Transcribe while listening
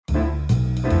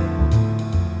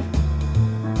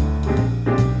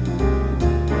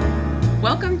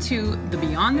Welcome to the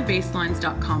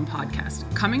BeyondTheBaselines.com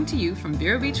podcast, coming to you from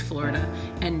Vero Beach, Florida,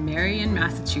 and Marion,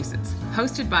 Massachusetts.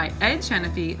 Hosted by Ed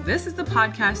Shanaphy, this is the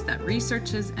podcast that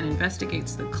researches and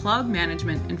investigates the club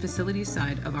management and facilities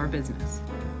side of our business.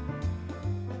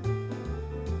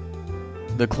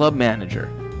 The club manager.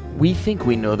 We think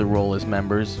we know the role as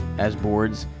members, as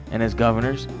boards, and as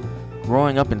governors.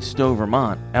 Growing up in Stowe,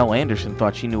 Vermont, Elle Anderson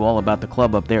thought she knew all about the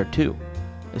club up there too,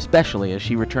 especially as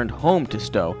she returned home to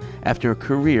Stowe after a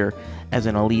career as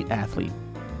an elite athlete.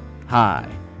 Hi,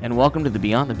 and welcome to the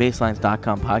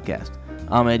BeyondTheBaselines.com podcast.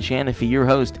 I'm Ed Shanaphy, your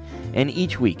host, and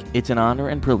each week it's an honor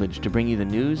and privilege to bring you the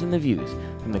news and the views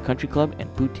from the country club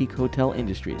and boutique hotel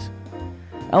industries.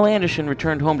 Elle Anderson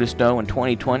returned home to Stowe in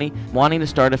 2020 wanting to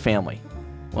start a family.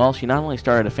 Well, she not only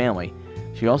started a family,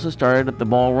 she also started the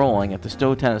ball rolling at the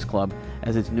Stowe Tennis Club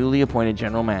as its newly appointed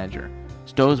general manager.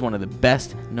 Stowe is one of the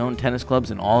best-known tennis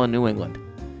clubs in all of New England.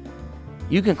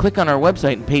 You can click on our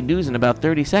website and pay dues in about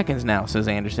 30 seconds now, says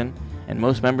Anderson, and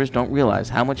most members don't realize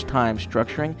how much time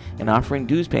structuring and offering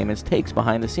dues payments takes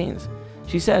behind the scenes.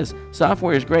 She says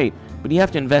software is great, but you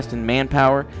have to invest in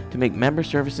manpower to make member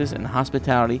services and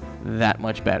hospitality that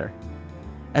much better.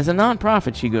 As a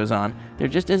nonprofit, she goes on, there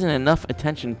just isn't enough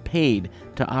attention paid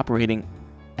to operating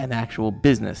an actual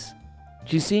business.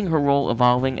 She's seeing her role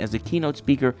evolving as a keynote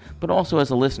speaker, but also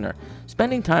as a listener,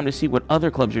 spending time to see what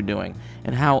other clubs are doing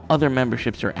and how other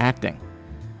memberships are acting.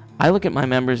 I look at my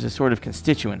members as sort of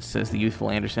constituents, says the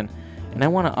youthful Anderson, and I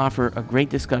want to offer a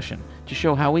great discussion to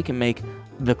show how we can make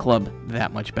the club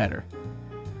that much better.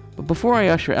 But before I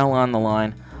usher Elle on the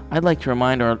line, I'd like to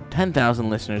remind our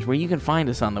 10,000 listeners where you can find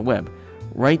us on the web,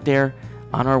 right there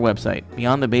on our website,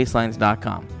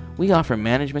 BeyondTheBaselines.com. We offer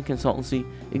management consultancy,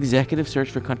 executive search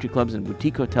for country clubs and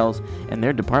boutique hotels and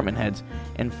their department heads,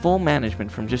 and full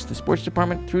management from just the sports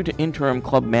department through to interim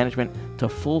club management to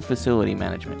full facility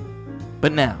management.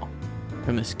 But now,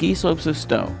 from the ski slopes of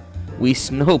Stowe, we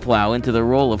snowplow into the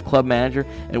role of club manager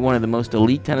at one of the most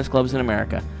elite tennis clubs in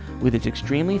America with its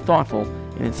extremely thoughtful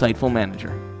and insightful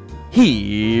manager.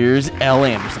 Here's Elle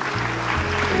Anderson.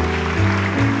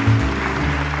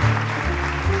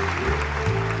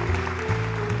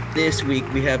 This week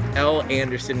we have Elle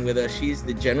Anderson with us. She's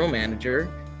the general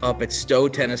manager up at Stowe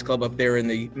Tennis Club up there in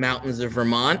the mountains of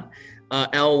Vermont.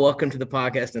 Elle, welcome to the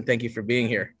podcast and thank you for being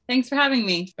here. Thanks for having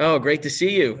me. Oh, great to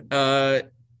see you.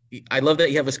 I love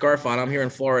that you have a scarf on. I'm here in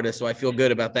Florida, so I feel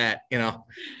good about that. You know,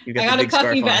 I got a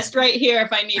puffy vest right here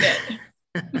if I need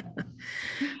it.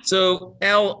 So,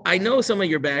 Elle, I know some of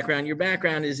your background. Your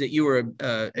background is that you were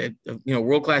a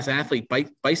world-class athlete,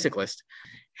 bicyclist.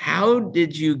 How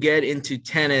did you get into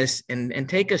tennis and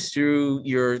take us through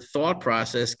your thought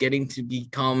process getting to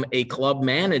become a club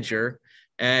manager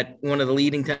at one of the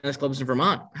leading tennis clubs in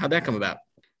Vermont? How'd that come about?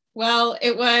 Well,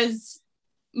 it was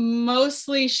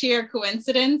mostly sheer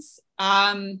coincidence.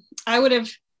 I would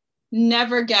have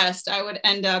never guessed I would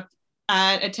end up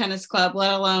at a tennis club,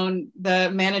 let alone the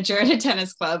manager at a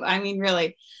tennis club. I mean,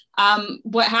 really,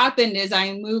 what happened is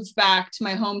I moved back to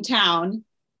my hometown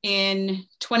in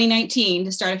 2019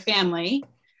 to start a family.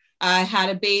 I had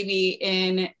a baby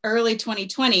in early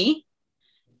 2020,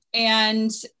 and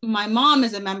my mom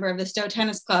is a member of the Stowe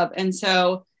Tennis Club. And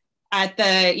so at the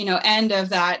end of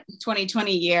that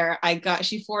 2020 year,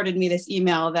 she forwarded me this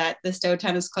email that the Stowe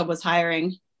Tennis Club was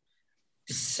hiring.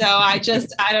 So I don't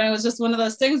know, it was just one of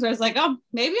those things where it's like, oh,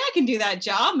 maybe I can do that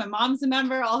job. My mom's a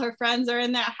member, all her friends are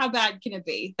in there. How bad can it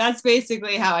be? That's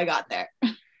basically how I got there.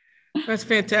 That's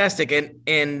fantastic.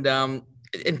 And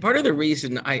part of the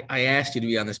reason I asked you to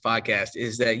be on this podcast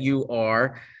is that you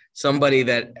are somebody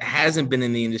that hasn't been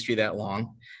in the industry that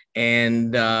long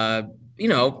and,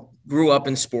 grew up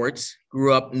in sports,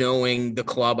 grew up knowing the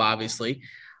club, obviously.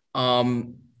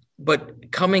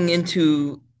 But coming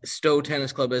into Stowe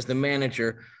Tennis Club as the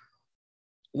manager,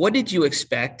 what did you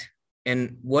expect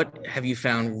and what have you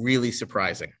found really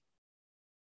surprising?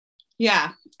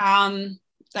 Yeah.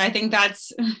 I think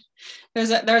there's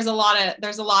a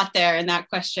lot there in that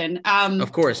question.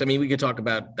 Of course. I mean, we could talk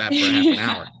about that for half an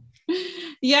hour.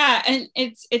 Yeah. And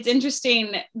it's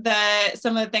interesting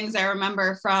some of the things I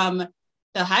remember from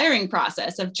the hiring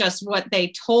process of just what they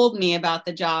told me about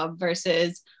the job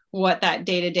versus what that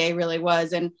day-to-day really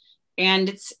was. And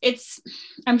it's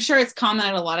I'm sure it's common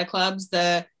at a lot of clubs.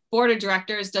 The board of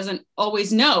directors doesn't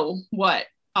always know what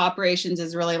operations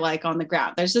is really like on the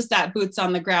ground. There's just that boots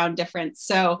on the ground difference.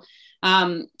 So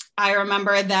I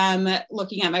remember them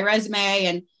looking at my resume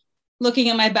and looking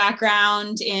at my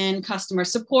background in customer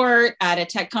support at a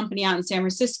tech company out in San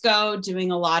Francisco,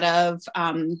 doing a lot of,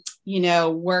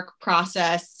 work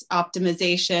process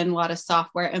optimization, a lot of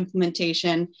software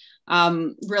implementation,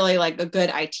 really like a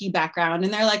good IT background.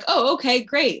 And they're like, oh, okay,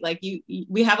 great. Like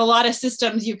we have a lot of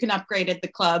systems you can upgrade at the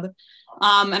club.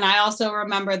 And I also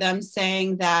remember them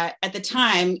saying that at the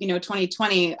time,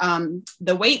 2020,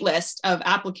 the wait list of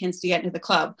applicants to get into the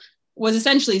club was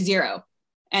essentially zero.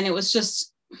 And it was just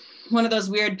one of those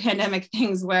weird pandemic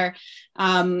things where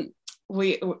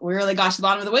we really got to the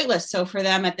bottom of the wait list. So for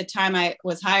them at the time I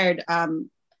was hired,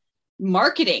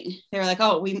 marketing, they were like,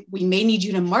 oh, we may need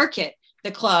you to market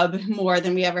the club more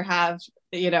than we ever have,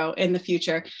 in the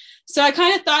future. So I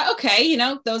kind of thought, okay,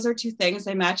 those are two things,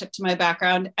 they match up to my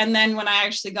background. And then when I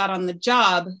actually got on the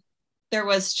job, there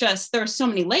were so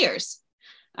many layers.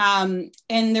 And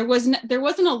there wasn't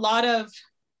a lot of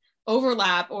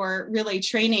overlap or really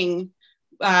training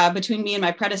between me and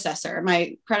my predecessor.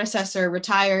 My predecessor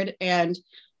retired and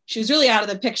she was really out of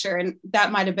the picture. And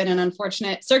that might've been an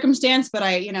unfortunate circumstance, but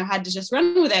I, had to just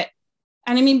run with it.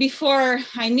 And I mean, before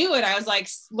I knew it, I was like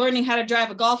learning how to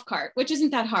drive a golf cart, which isn't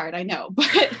that hard, I know,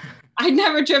 but I'd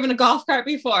never driven a golf cart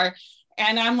before.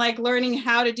 And I'm like learning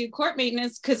how to do court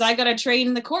maintenance because I got to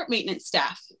train the court maintenance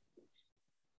staff.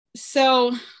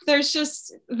 So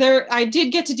I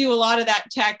did get to do a lot of that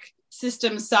tech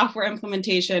systems software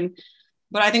implementation.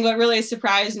 But I think what really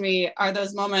surprised me are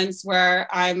those moments where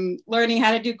I'm learning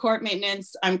how to do court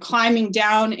maintenance. I'm climbing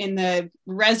down in the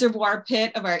reservoir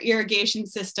pit of our irrigation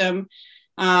system,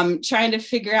 trying to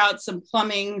figure out some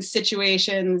plumbing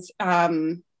situations,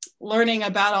 learning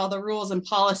about all the rules and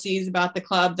policies about the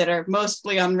club that are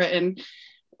mostly unwritten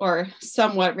or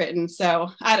somewhat written.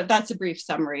 So that's a brief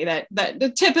summary, that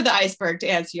the tip of the iceberg to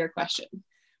answer your question.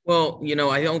 Well,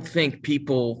 I don't think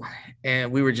people,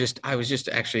 and I was just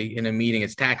actually in a meeting,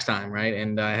 it's tax time, right?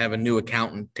 And I have a new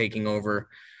accountant taking over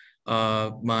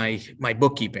my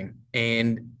bookkeeping,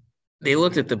 and they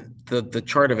looked at the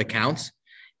chart of accounts,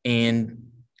 and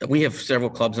we have several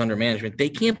clubs under management. They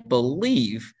can't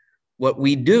believe what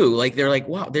we do. Like, they're like,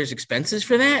 wow, there's expenses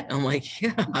for that. I'm like,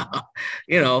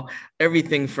 yeah,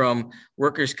 everything from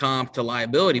workers' comp to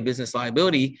liability, business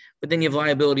liability, but then you have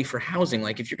liability for housing.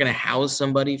 Like if you're going to house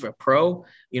somebody for a pro,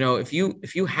 if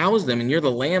you house them and you're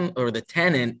the land or the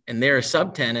tenant and they're a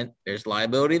subtenant, there's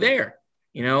liability there.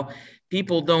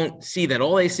 People don't see that.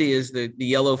 All they see is the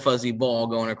yellow fuzzy ball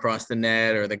going across the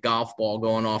net or the golf ball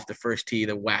going off the first tee,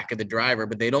 the whack of the driver,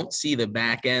 but they don't see the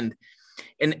back end.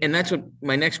 And that's what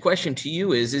my next question to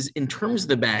you is in terms of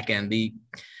the back end, the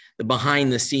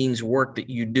behind the scenes work that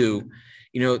you do.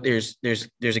 There's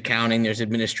accounting, there's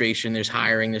administration, there's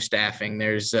hiring, there's staffing,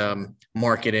 there's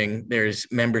marketing, there's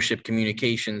membership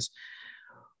communications.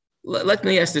 Let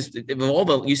me ask this: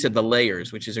 of you said the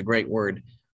layers, which is a great word.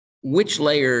 Which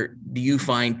layer do you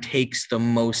find takes the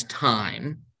most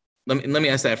time? Let me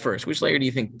ask that first. Which layer do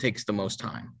you think takes the most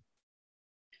time?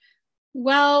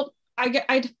 Well,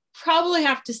 I'd probably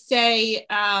have to say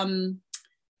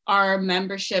our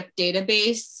membership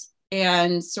database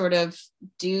and sort of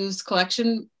dues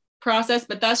collection process,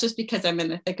 but that's just because I'm in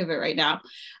the thick of it right now.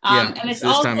 And it's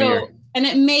also, and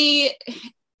it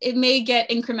may get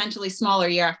incrementally smaller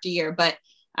year after year, but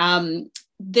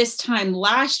this time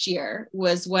last year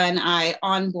was when I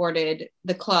onboarded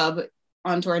the club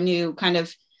onto our new kind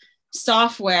of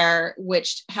software,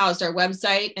 which housed our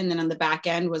website. And then on the back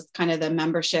end was kind of the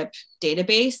membership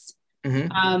database.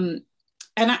 Mm-hmm.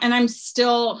 And I'm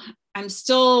still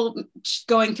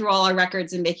going through all our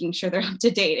records and making sure they're up to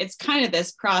date. It's kind of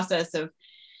this process of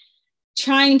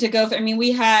trying to go through. I mean,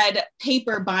 we had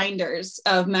paper binders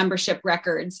of membership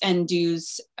records and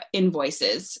dues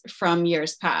invoices from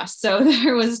years past. So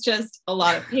there was just a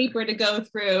lot of paper to go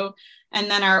through.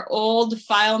 And then our old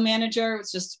file manager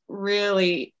was just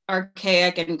really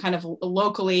archaic and kind of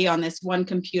locally on this one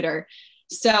computer.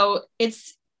 So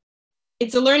it's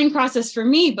a learning process for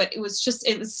me, but it was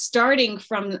starting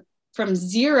from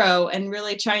zero and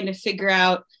really trying to figure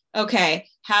out, okay,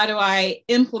 how do I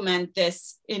implement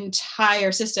this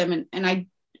entire system? And I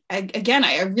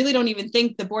really don't even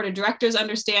think the board of directors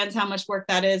understands how much work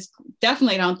that is.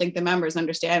 Definitely don't think the members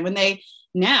understand. When they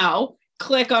now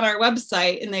click on our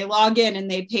website and they log in and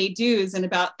they pay dues in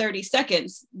about 30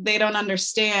 seconds, they don't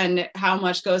understand how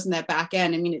much goes in that back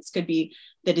end. I mean, it could be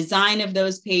the design of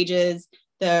those pages,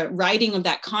 the writing of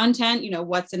that content,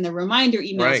 what's in the reminder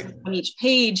emails right on each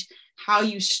page, how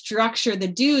you structure the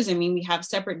dues. I mean, we have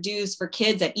separate dues for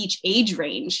kids at each age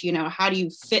range. How do you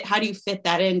fit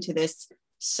that into this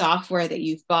software that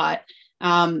you've bought?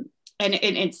 And and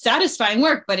it's satisfying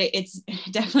work, but it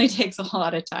definitely takes a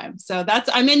lot of time. So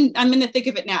I'm in the thick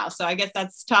of it now. So I guess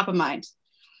that's top of mind.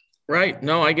 Right.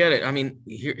 No, I get it. I mean,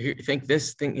 here think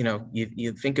this thing,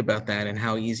 you think about that and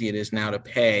how easy it is now to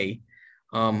pay.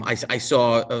 I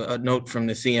saw a note from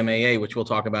the CMAA, which we'll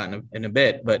talk about in a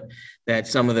bit, but that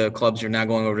some of the clubs are now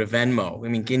going over to Venmo. I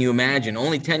mean, can you imagine?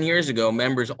 Only 10 years ago,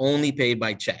 members only paid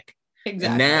by check. Exactly.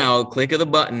 And now, click of the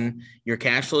button, your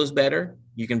cash flow is better.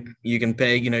 You can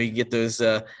pay. You get those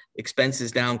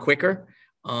expenses down quicker.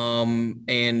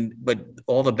 But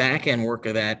all the back end work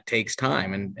of that takes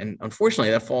time, and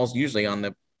unfortunately, that falls usually on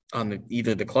the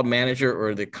either the club manager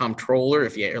or the comptroller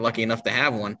if you're lucky enough to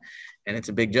have one. And it's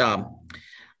a big job.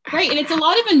 Right. And it's a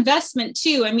lot of investment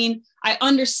too. I mean, I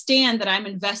understand that I'm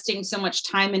investing so much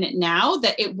time in it now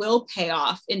that it will pay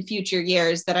off in future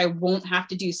years, that I won't have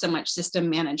to do so much system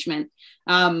management.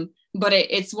 But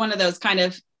it's one of those kind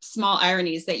of small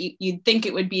ironies that you'd think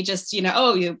it would be just,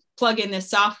 you plug in this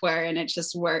software and it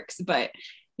just works. But,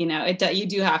 you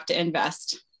do have to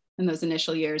invest in those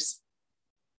initial years.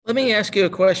 Let me ask you a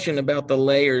question about the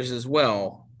layers as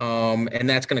well. And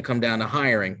that's going to come down to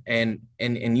hiring. And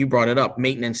you brought it up.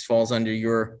 Maintenance falls under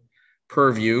your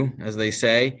purview, as they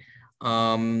say.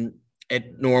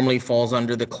 It normally falls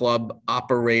under the club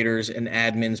operators and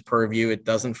admins purview. It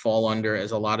doesn't fall under,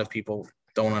 as a lot of people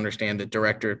don't understand, the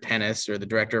director of tennis or the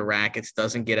director of rackets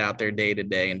doesn't get out there day to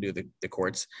day and do the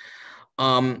courts.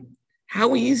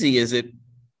 How easy is it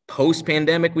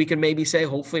post-pandemic? We can maybe say,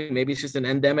 hopefully, maybe it's just an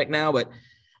endemic now, but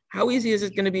how easy is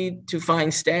it going to be to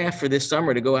find staff for this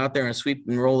summer to go out there and sweep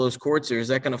and roll those courts? Or is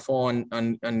that going to fall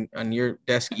on your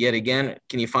desk yet again?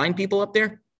 Can you find people up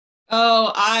there?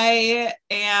 Oh, I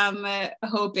am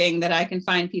hoping that I can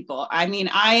find people. I mean,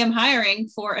 I am hiring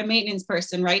for a maintenance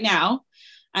person right now.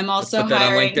 I'm also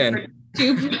hiring for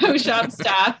 2 pro shop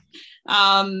staff.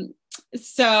 And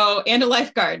a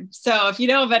lifeguard. So if you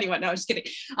know of anyone, no, I'm just kidding.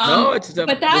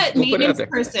 But that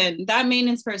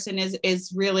maintenance person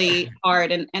is really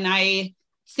hard. And I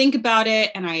think about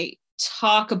it and I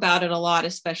talk about it a lot,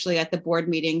 especially at the board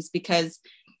meetings, because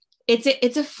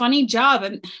it's a funny job.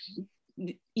 And,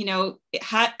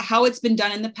 how it's been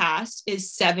done in the past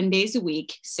is 7 days a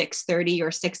week, 6:30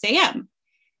 or 6 a.m.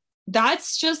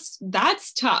 That's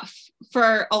tough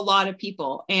for a lot of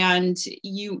people. And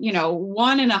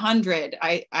 1 in 100,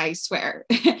 I swear,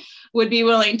 would be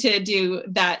willing to do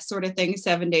that sort of thing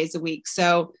 7 days a week.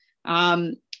 So,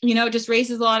 it just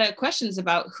raises a lot of questions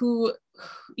about who,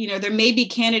 there may be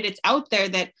candidates out there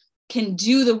that can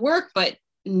do the work, but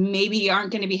maybe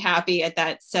aren't going to be happy at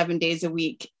that 7 days a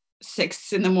week,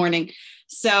 6 a.m.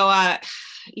 So, I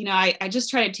just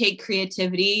try to take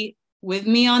creativity with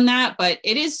me on that, but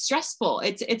it is stressful.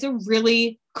 It's a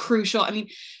really crucial,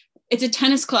 it's a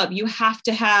tennis club. You have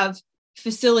to have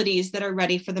facilities that are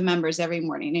ready for the members every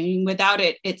morning. I mean, without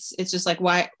it, it's just like,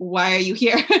 why are you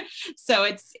here? So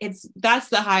that's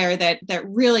the hire that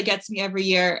really gets me every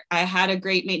year. I had a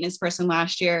great maintenance person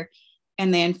last year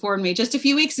and they informed me just a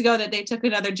few weeks ago that they took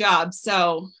another job.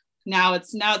 So now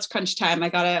it's crunch time. I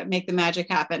got to make the magic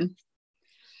happen.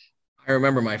 I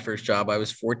remember my first job. I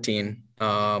was 14.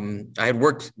 I had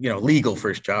worked, legal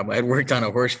first job. I had worked on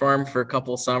a horse farm for a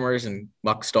couple of summers and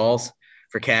muck stalls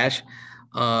for cash.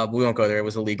 We won't go there. It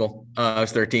was illegal. I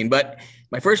was 13, but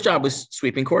my first job was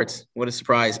sweeping courts. What a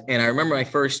surprise. And I remember my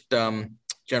first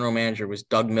general manager was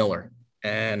Doug Miller.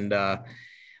 And I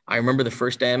remember the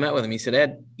first day I met with him, he said,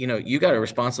 Ed, you got a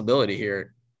responsibility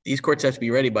here. These courts have to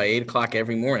be ready by 8 o'clock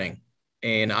every morning.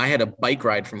 And I had a bike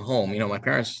ride from home. My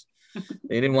parents,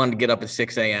 they didn't want to get up at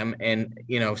 6 a.m. And,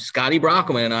 Scotty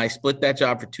Brockman and I split that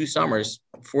job for 2 summers,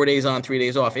 4 days on, 3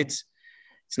 days off. It's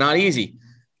not easy.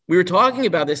 We were talking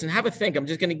about this, and have a think. I'm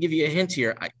just going to give you a hint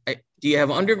here. Do you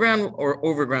have underground or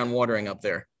overground watering up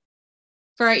there?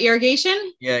 For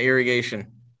irrigation? Yeah,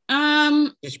 irrigation.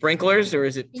 The sprinklers, or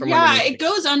is it from underneath? It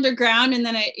goes underground, and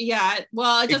then it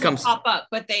doesn't pop up,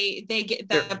 but they get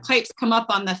the pipes come up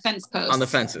on the fence posts. On the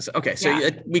fences. Okay. So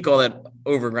we call that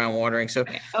overground watering. So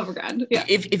overground. Yeah.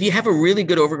 If you have a really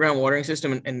good overground watering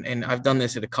system, and I've done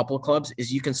this at a couple of clubs,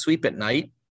 is you can sweep at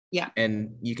night. Yeah.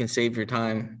 And you can save your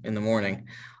time in the morning.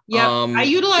 Yeah, I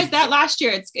utilized that last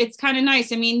year. It's kind of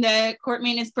nice. I mean, the court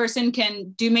maintenance person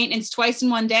can do maintenance twice in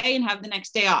one day and have the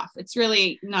next day off. It's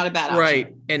really not a bad option.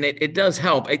 Right, and it does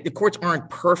help. The courts aren't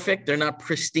perfect. They're not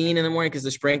pristine in the morning because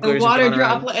the sprinklers. The water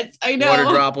droplets. I know. Water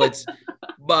droplets.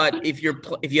 But if you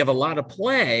have a lot of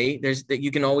play,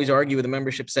 you can always argue with the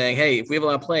membership saying, hey, if we have a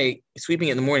lot of play, sweeping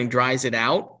it in the morning dries it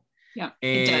out. Yeah,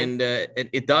 and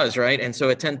it does, right? And so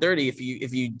at 10:30,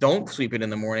 if you don't sweep it in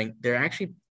the morning, they're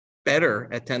actually better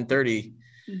at 10:30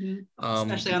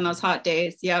 Especially on those hot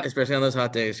days. Yep. Especially on those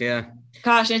hot days. Yeah.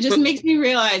 Gosh, it just makes me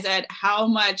realize at how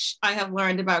much I have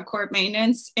learned about court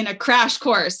maintenance in a crash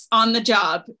course on the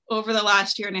job over the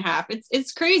last year and a half.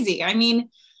 It's crazy. I mean,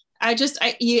 I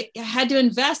had to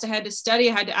invest, I had to study,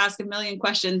 I had to ask a million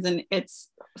questions. And it's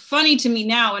funny to me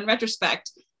now in retrospect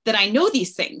that I know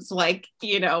these things, like,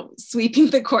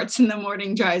 sweeping the courts in the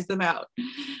morning dries them out.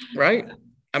 Right.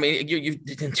 I mean, you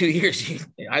in 2 years,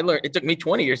 I learned, it took me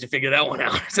 20 years to figure that one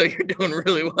out. So you're doing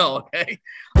really well. Okay.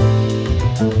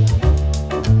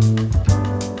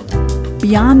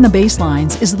 Beyond the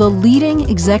Baselines is the leading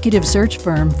executive search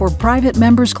firm for private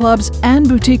members clubs and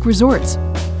boutique resorts.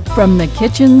 From the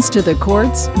kitchens to the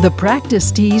courts, the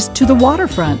practice tees to the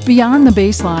waterfront, Beyond the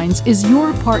Baselines is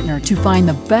your partner to find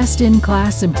the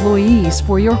best-in-class employees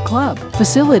for your club,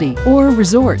 facility, or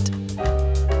resort.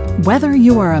 Whether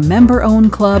you are a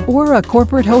member-owned club or a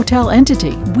corporate hotel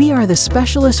entity, we are the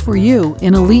specialist for you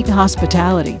in elite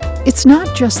hospitality. It's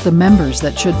not just the members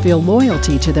that should feel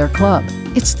loyalty to their club.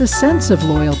 It's the sense of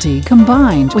loyalty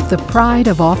combined with the pride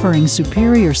of offering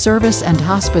superior service and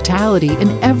hospitality in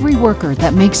every worker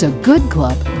that makes a good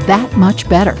club that much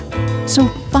better. So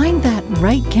find that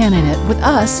right candidate with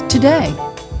us today.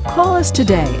 Call us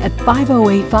today at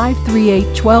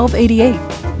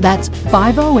 508-538-1288. That's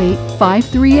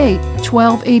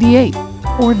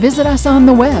 508-538-1288. Or visit us on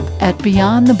the web at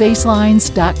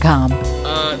beyondthebaselines.com.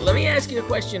 Let me ask you a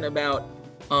question about,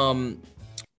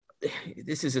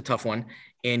 this is a tough one,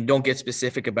 and don't get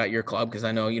specific about your club because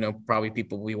I know, probably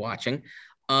people will be watching,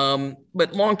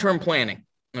 but long-term planning.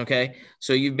 Okay.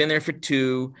 So you've been there for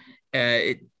 2,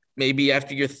 maybe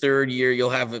after your 3rd year, you'll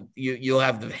have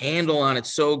the handle on it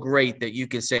so great that you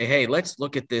can say, hey, let's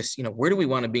look at this. Where do we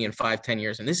want to be in 5-10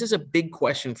 years? And this is a big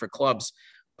question for clubs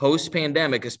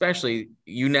post-pandemic, especially.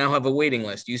 You now have a waiting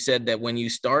list. You said that when you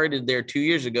started there 2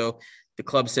 years ago, the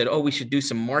club said, oh, we should do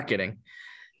some marketing.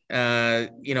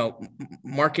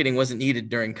 Marketing wasn't needed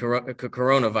during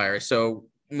coronavirus. So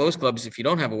most clubs, if you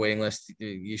don't have a waiting list,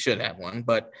 you should have one,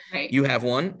 but right. You have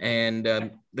one. And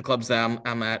the clubs that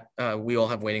I'm at, we all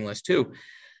have waiting lists too.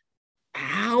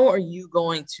 How are you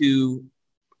going to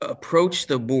approach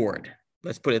the board?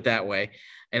 Let's put it that way.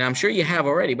 And I'm sure you have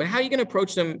already, but how are you going to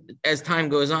approach them as time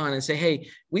goes on and say, hey,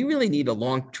 we really need a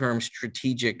long-term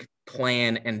strategic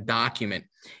plan and document.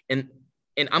 And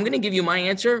I'm going to give you my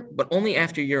answer, but only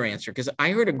after your answer, because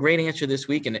I heard a great answer this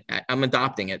week and I'm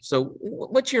adopting it. So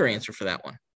what's your answer for that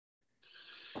one?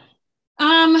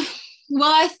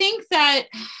 Well, I think that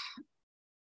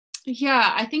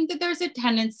there's a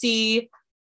tendency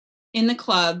in the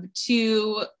club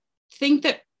to think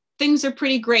that things are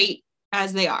pretty great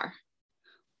as they are,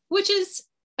 which is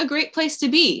a great place to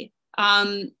be.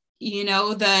 The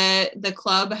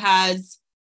club has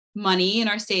money in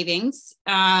our savings.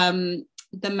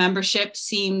 The membership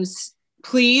seems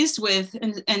pleased with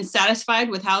and satisfied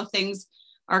with how things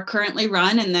are currently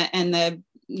run and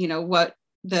what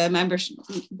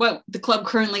the club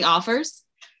currently offers.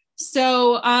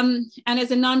 So, and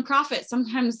as a nonprofit,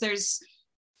 sometimes there's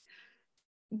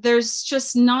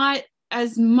just not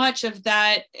as much of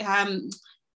that,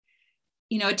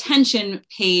 attention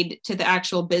paid to the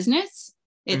actual business.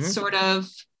 It's sort of,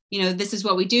 this is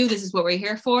what we do, this is what we're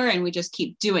here for, and we just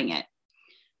keep doing it.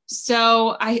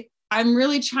 So I'm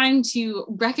really trying to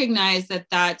recognize that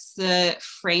that's the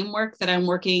framework that I'm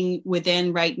working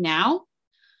within right now.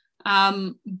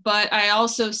 But I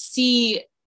also see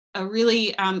a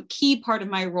really key part of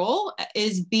my role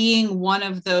is being one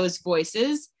of those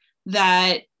voices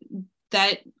that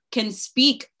can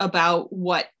speak about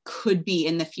what could be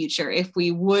in the future if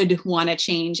we would want to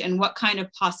change, and what kind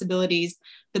of possibilities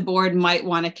the board might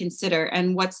want to consider,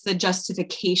 and what's the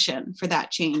justification for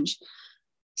that change.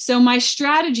 So my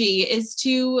strategy is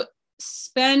to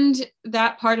spend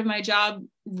that part of my job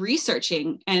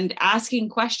researching and asking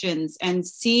questions and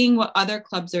seeing what other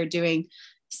clubs are doing,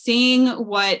 seeing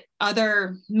what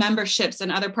other memberships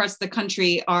and other parts of the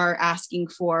country are asking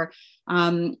for,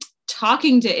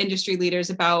 talking to industry leaders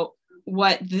about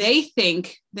what they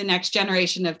think the next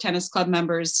generation of tennis club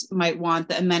members might want,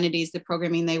 the amenities, the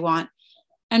programming they want,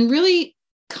 and really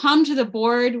come to the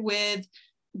board with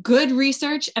good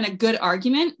research and a good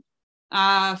argument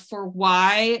for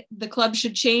why the club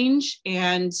should change,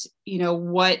 and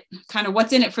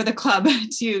what's in it for the club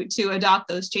to adopt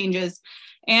those changes,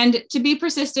 and to be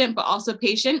persistent but also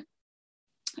patient.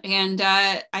 And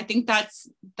I think that's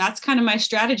kind of my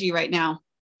strategy right now.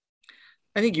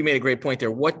 I think you made a great point there.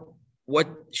 What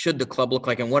should the club look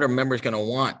like, and what are members going to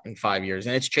want in 5 years?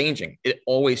 And it's changing. It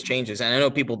always changes. And I know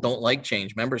people don't like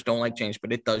change. Members don't like change,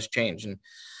 but it does change. And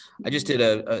I just did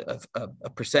a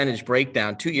percentage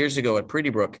breakdown 2 years ago at Pretty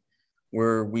Brook,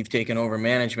 where we've taken over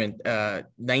management.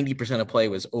 90% of play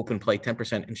was open play,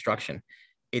 10% instruction.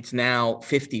 It's now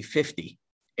 50-50.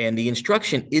 And the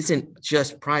instruction isn't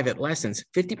just private lessons.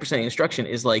 50% instruction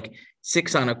is like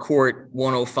 6 on a court,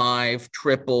 105,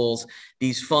 triples,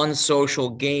 these fun social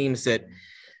games that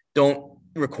don't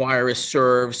require a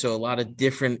serve. So a lot of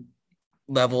different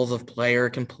levels of player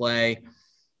can play.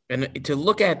 And to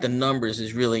look at the numbers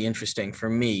is really interesting for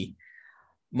me.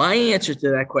 My answer to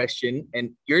that question,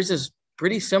 and yours is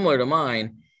pretty similar to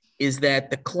mine, is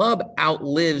that the club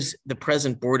outlives the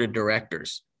present board of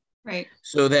directors. Right.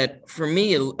 So that for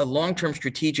me, a long-term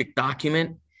strategic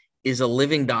document is a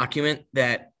living document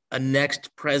that a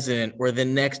next president or the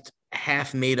next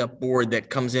half made up board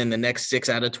that comes in, the next 6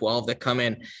 out of 12 that come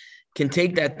in, can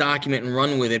take that document and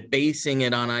run with it, basing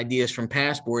it on ideas from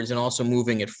past boards and also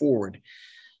moving it forward.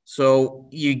 So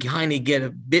you kind of get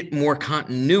a bit more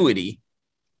continuity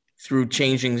through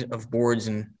changing of boards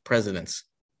and presidents.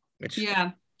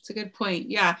 Yeah, it's a good point.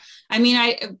 Yeah. I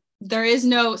mean, there is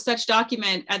no such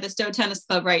document at the Stowe Tennis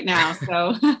Club right now.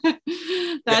 So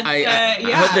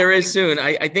I hope there is soon.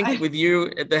 I think with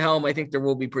you at the helm, I think there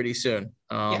will be pretty soon.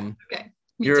 Okay.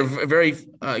 You're a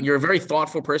very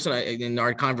thoughtful person. In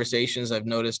our conversations, I've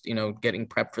noticed, getting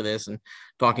prepped for this and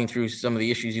talking through some of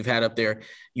the issues you've had up there,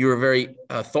 you're a very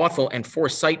thoughtful and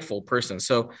foresightful person.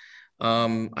 So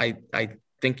I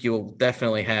think you'll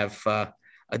definitely have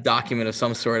a document of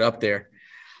some sort up there.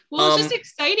 Well, it's just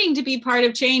exciting to be part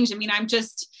of change. I mean, I'm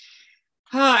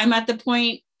at the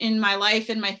point in my life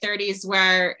in my 30s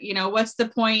where, what's the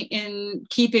point in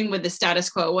keeping with the status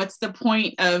quo? What's the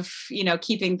point of,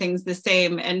 keeping things the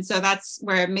same? And so that's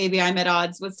where maybe I'm at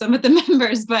odds with some of the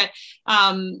members, but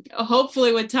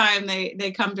hopefully with time,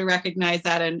 they come to recognize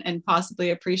that and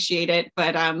possibly appreciate it.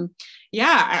 But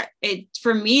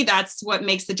for me, that's what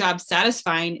makes the job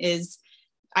satisfying, is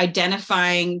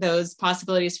identifying those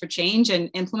possibilities for change and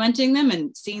implementing them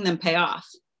and seeing them pay off.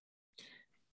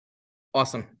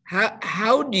 Awesome.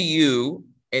 How do you,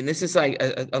 and this is like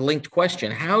a linked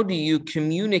question, how do you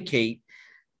communicate?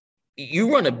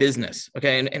 You run a business,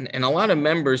 okay? And a lot of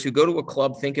members who go to a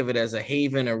club think of it as a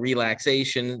haven, a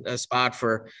relaxation, a spot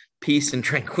for peace and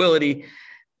tranquility.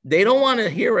 They don't want to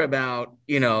hear about,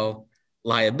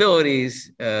 liabilities,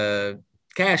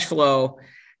 cash flow.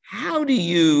 How do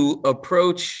you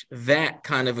approach that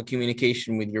kind of a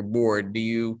communication with your board?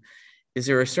 Is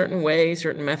there a certain way,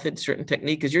 certain method, certain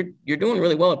technique? Because you're doing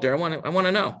really well up there. I want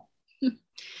to know.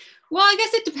 Well, I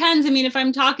guess it depends. I mean, if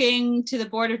I'm talking to the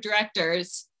board of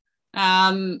directors,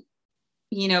 we're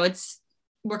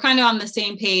kind of on the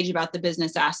same page about the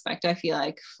business aspect, I feel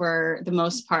like, for the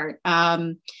most part.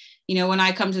 When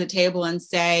I come to the table and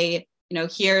say,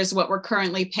 here's what we're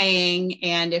currently paying,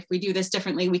 and if we do this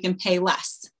differently, we can pay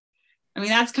less. I mean,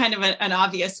 that's kind of an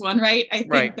obvious one, right? I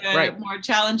think the more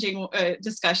challenging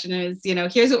discussion is,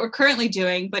 here's what we're currently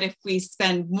doing, but if we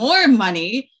spend more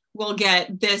money, we'll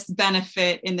get this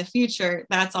benefit in the future.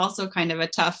 That's also kind of a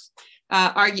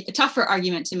tougher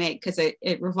argument to make, because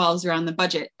it revolves around the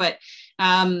budget. But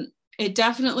it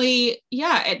definitely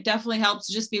helps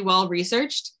to just be well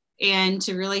researched and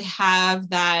to really have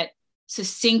that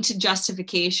succinct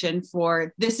justification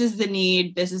for, this is the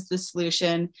need, this is the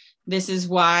solution, this is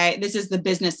why, this is the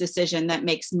business decision that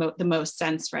makes the most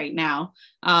sense right now.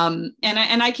 And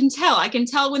I can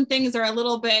tell when things are a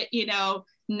little bit,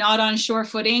 not on sure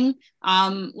footing.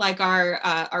 Like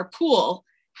our pool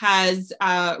has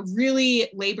really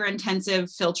labor intensive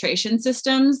filtration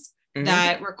systems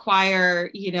that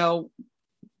require,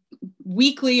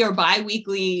 weekly or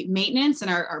bi-weekly maintenance, and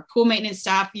our pool maintenance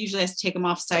staff usually has to take them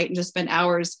off site and just spend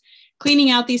hours cleaning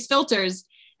out these filters.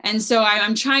 And so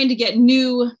I'm trying to get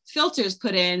new filters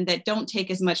put in that don't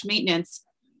take as much maintenance,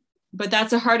 but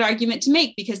that's a hard argument to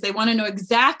make, because they want to know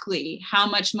exactly how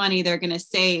much money they're going to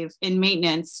save in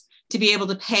maintenance to be able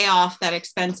to pay off that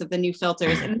expense of the new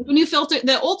filters. And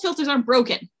the old filters aren't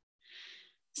broken.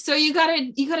 So you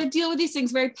gotta deal with these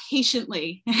things very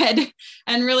patiently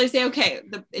and really say, okay,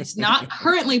 it's not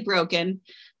currently broken,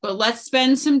 but let's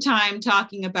spend some time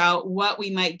talking about what we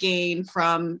might gain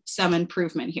from some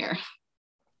improvement here.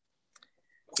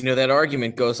 That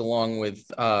argument goes along with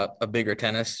a bigger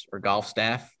tennis or golf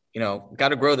staff. Got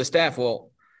to grow the staff.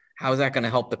 Well, how is that going to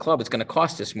help the club? It's going to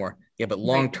cost us more. Yeah, but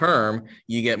long term,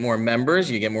 you get more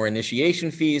members, you get more initiation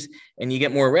fees, and you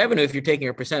get more revenue if you're taking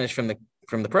a percentage from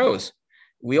the pros.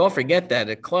 We all forget that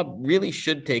a club really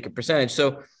should take a percentage.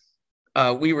 So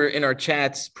we were in our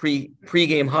chats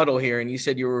pre-game huddle here, and you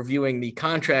said you were reviewing the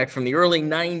contract from the early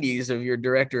 90s of your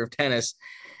director of tennis,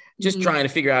 just trying to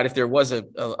figure out if there was a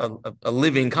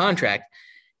living contract.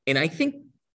 And I think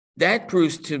that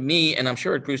proves to me, and I'm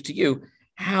sure it proves to you,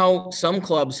 how some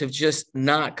clubs have just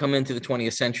not come into the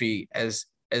 20th century as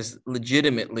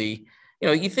legitimately,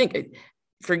 you think,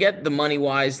 forget the money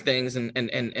wise things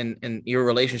and your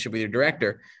relationship with your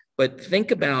director, but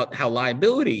think about how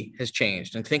liability has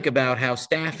changed, and think about how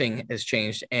staffing has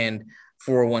changed, and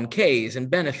 401ks and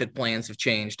benefit plans have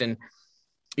changed. And,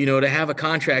 to have a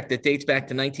contract that dates back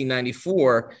to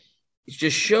 1994, it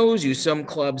just shows you some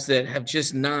clubs that have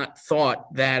just not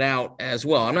thought that out as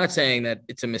well. I'm not saying that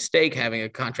it's a mistake having a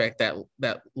contract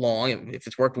that long. If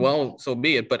it's worked well, so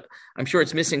be it. But I'm sure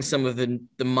it's missing some of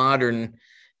the modern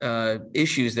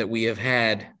issues that we have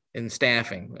had in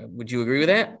staffing. Would you agree with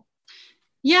that?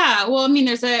 Yeah. Well, I mean,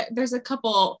 there's a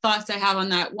couple thoughts I have on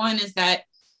that. One is that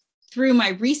through my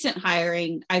recent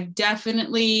hiring, I've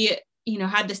definitely,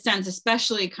 had the sense,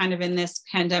 especially kind of in this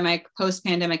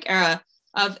post-pandemic era,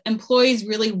 of employees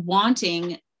really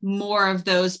wanting more of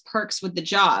those perks with the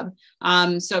job.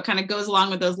 So it kind of goes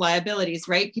along with those liabilities,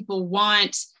 right? People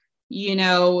want, a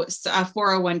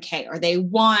 401k, or they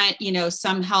want,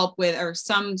 some help with, or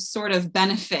some sort of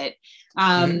benefit.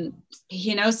 So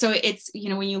it's,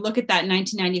 when you look at that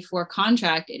 1994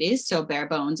 contract, it is so bare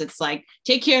bones. It's like,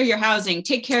 take care of your housing,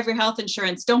 take care of your health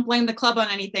insurance, don't blame the club on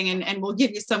anything, and we'll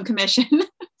give you some commission.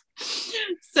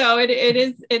 So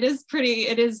it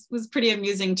was pretty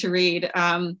amusing to read.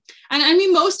 And I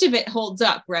mean, most of it holds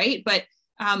up, right? But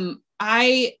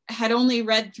I had only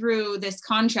read through this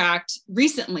contract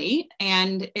recently,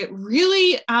 and it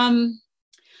really,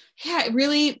 it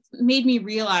really made me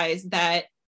realize that,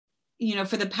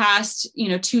 for the past,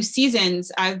 2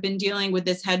 seasons, I've been dealing with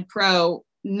this head pro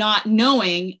not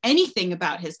knowing anything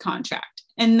about his contract.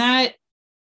 And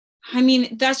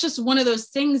that's just one of those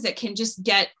things that can just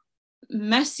get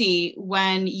messy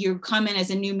when you come in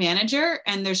as a new manager,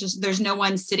 and there's no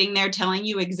one sitting there telling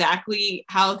you exactly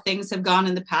how things have gone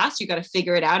in the past. You got to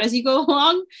figure it out as you go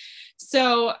along.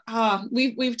 So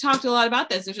we've talked a lot about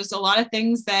this. There's just a lot of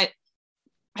things that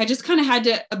I just kind of had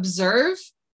to observe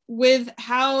with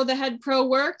how the head pro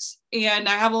worked, and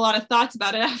I have a lot of thoughts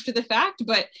about it after the fact,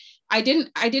 but I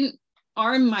didn't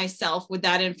arm myself with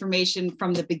that information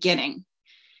from the beginning.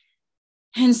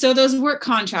 And so those work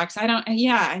contracts,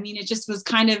 it just was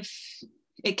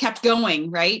it kept going,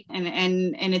 right?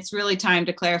 And it's really time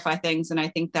to clarify things. And I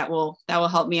think that will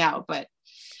help me out. But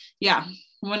yeah,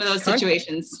 one of those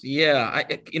situations. Yeah.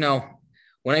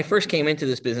 When I first came into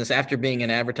this business, after being in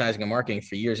advertising and marketing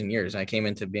for years and years, I came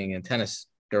into being a tennis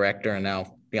director and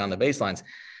now Beyond the Baselines.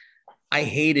 I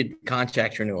hated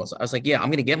contract renewals. I was like, I'm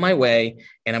going to get my way,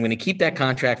 and I'm going to keep that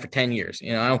contract for 10 years.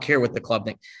 I don't care what the club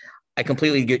thinks. I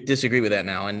completely disagree with that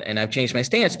now. And I've changed my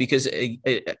stance, because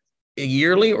a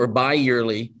yearly or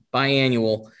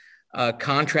biannual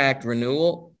contract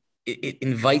renewal, it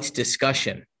invites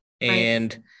discussion. Right.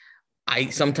 And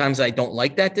sometimes I don't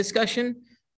like that discussion,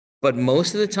 but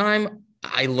most of the time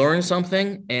I learn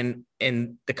something, and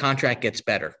the contract gets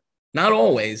better. Not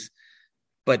always,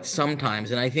 but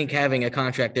sometimes. And I think having a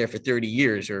contract there for 30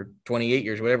 years or 28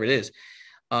 years, whatever it is,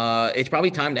 it's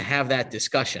probably time to have that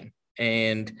discussion.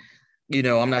 And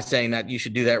I'm not saying that you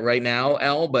should do that right now,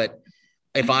 Elle, but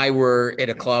if I were at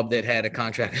a club that had a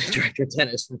contract with a director of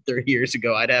tennis from 30 years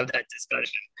ago, I'd have that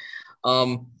discussion.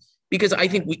 Because I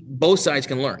think both sides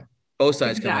can learn. Both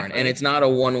sides can learn. And it's not a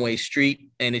one-way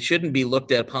street, and it shouldn't be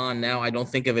looked upon now. I don't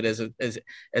think of it as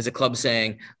a club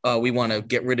saying, we want to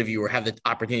get rid of you or have the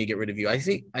opportunity to get rid of you. I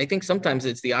think sometimes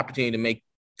it's the opportunity to make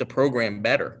the program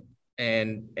better.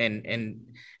 And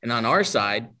on our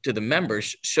side, to the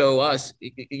members, show us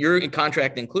your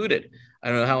contract included. I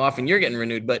don't know how often you're getting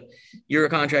renewed, but your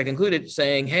contract included,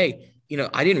 saying, hey,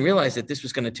 I didn't realize that this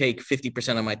was going to take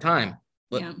 50% of my time.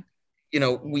 Yeah.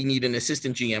 We need an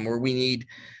assistant GM, or we need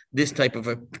this type of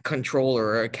a controller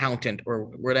or accountant or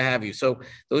what have you. So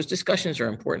those discussions are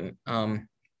important. And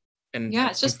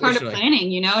it's just part of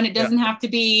planning, and it doesn't have to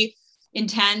be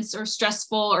intense or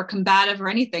stressful or combative or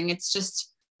anything. It's just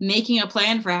making a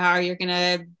plan for how you're going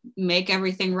to make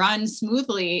everything run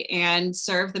smoothly and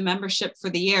serve the membership for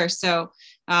the year. So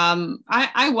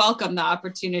I welcome the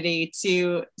opportunity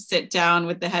to sit down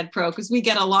with the head pro, because we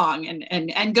get along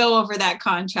and go over that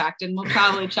contract, and we'll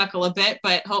probably chuckle a bit,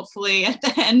 but hopefully at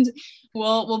the end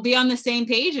we'll be on the same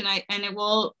page, and it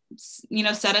will,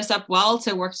 set us up well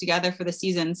to work together for the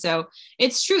season. So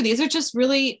it's true. These are just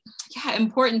really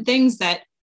important things that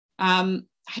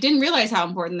I didn't realize how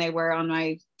important they were on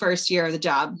my first year of the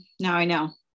job. Now I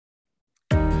know.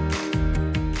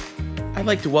 I'd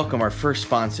like to welcome our first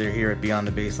sponsor here at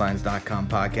BeyondTheBaselines.com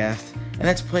podcast, and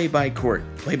that's Play by Court,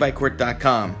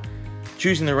 playbycourt.com.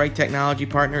 Choosing the right technology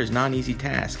partner is not an easy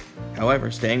task.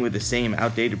 However, staying with the same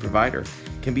outdated provider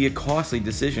can be a costly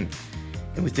decision.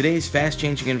 And with today's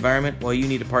fast-changing environment, well, you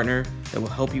need a partner that will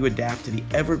help you adapt to the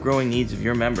ever-growing needs of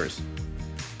your members.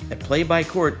 At Play by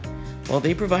Court, well,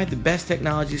 they provide the best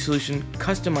technology solution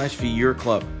customized for your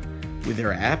club. With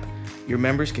their app, your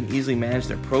members can easily manage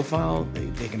their profile,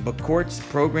 they can book courts,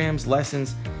 programs,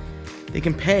 lessons. They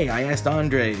can pay. I asked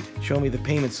Andre to show me the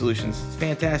payment solutions. It's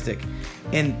fantastic.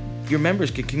 And your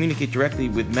members can communicate directly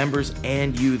with members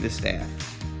and you, the staff.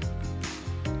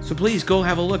 So please go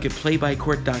have a look at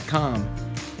playbycourt.com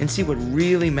and see what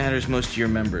really matters most to your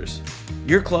members.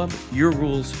 Your club, your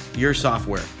rules, your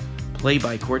software.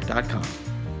 Playbycourt.com.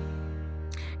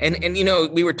 And you know,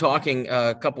 we were talking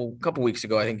a couple weeks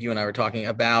ago, I think you and I were talking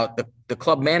about the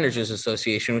Club Managers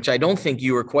Association, which I don't think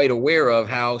you were quite aware of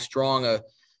how strong a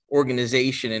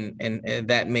organization and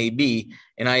that may be.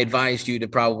 And I advised you to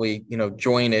probably, you know,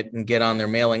 join it and get on their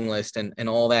mailing list and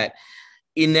all that.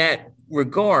 In that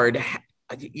regard,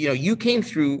 you know, you came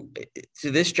through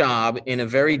to this job in a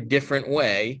very different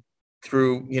way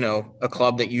through, you know, a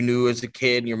club that you knew as a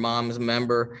kid and your mom's a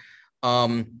member.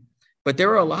 But there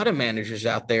are a lot of managers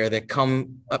out there that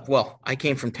come up. Well, I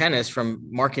came from tennis, from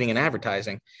marketing and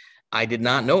advertising. I did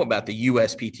not know about the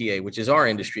USPTA, which is our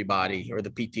industry body, or the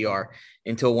PTR,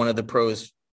 until one of the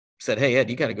pros said, "Hey, Ed,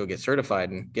 you got to go get certified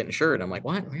and get insured." I'm like,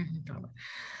 "What?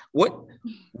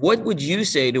 What would you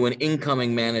say to an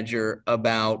incoming manager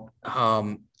about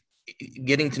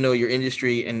getting to know your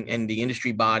industry and the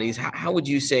industry bodies? How would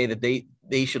you say that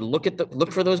they should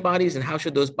look for those bodies, and how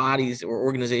should those bodies or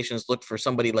organizations look for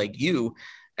somebody like you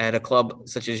at a club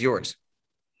such as yours?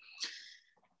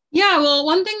 Yeah, well,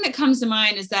 one thing that comes to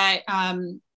mind is that,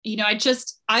 you know,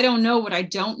 I don't know what I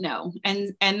don't know.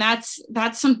 And that's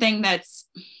something that's,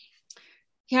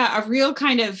 a real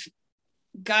kind of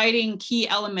guiding key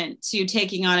element to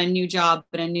taking on a new job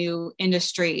in a new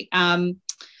industry.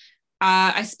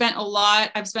 I've spent a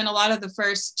lot of the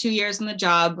first 2 years on the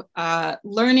job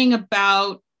learning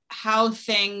about how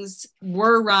things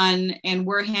were run and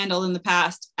were handled in the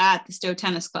past at the Stowe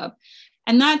Tennis Club.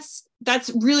 And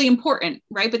that's really important,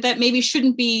 right? But that maybe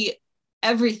shouldn't be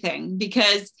everything,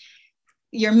 because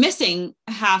you're missing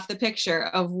half the picture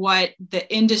of what the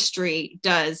industry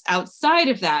does outside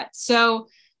of that. So,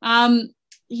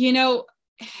 you know,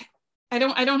 I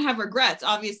don't have regrets,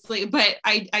 obviously, but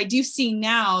I do see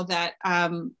now that,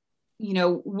 you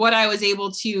know, what I was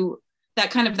able to,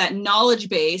 that knowledge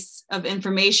base of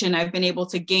information I've been able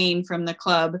to gain from the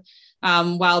club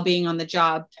while being on the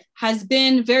job has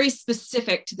been very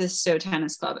specific to the Stowe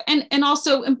Tennis Club, and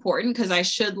also important because I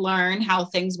should learn how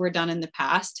things were done in the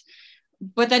past,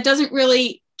 but that doesn't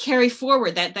really carry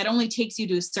forward. That only takes you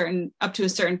to up to a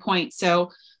certain point.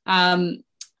 So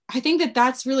I think that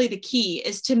that's really the key,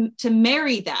 is to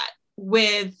marry that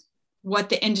with what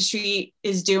the industry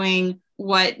is doing,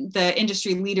 what the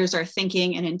industry leaders are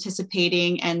thinking and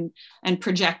anticipating and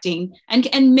projecting,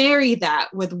 and marry that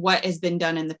with what has been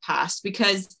done in the past.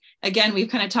 Because again, we've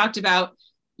kind of talked about,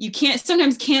 you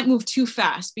sometimes can't move too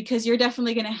fast, because you're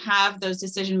definitely going to have those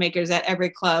decision makers at every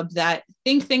club that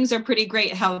think things are pretty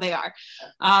great how they are.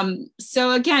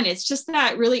 So again, it's just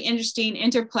that really interesting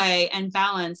interplay and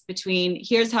balance between,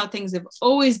 here's how things have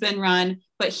always been run,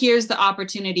 but here's the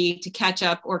opportunity to catch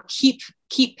up or keep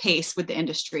pace with the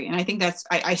industry. And I think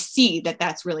I see that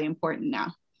that's really important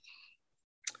now.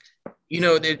 You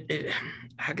know,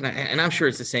 how can I, and I'm sure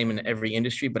it's the same in every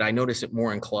industry, but I notice it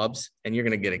more in clubs, and you're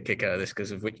going to get a kick out of this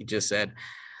because of what you just said.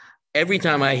 Every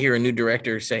time I hear a new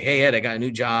director say, "Hey, Ed, I got a new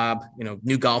job, you know,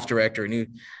 new golf director,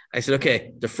 I said,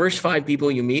 okay, the first 5 people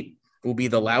you meet will be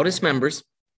the loudest members,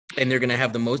 and they're going to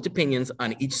have the most opinions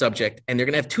on each subject. And they're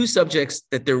going to have 2 subjects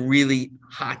that they're really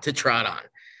hot to trot on."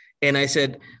 And I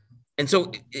said, and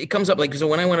so it comes up like, so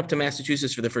when I went up to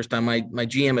Massachusetts for the first time, my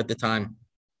GM at the time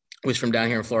was from down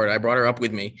here in Florida. I brought her up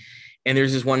with me, and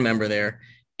there's this one member there,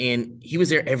 and he was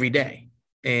there every day,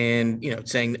 and, you know,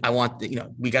 saying, "I want,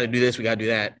 we got to do this, we got to do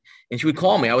that." And she would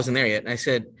call me. I wasn't there yet. And I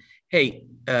said, "Hey,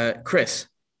 Chris,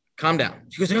 calm down."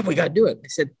 She goes, "Oh, we got to do it." I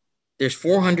said, "There's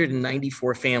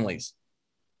 494 families.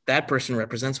 That person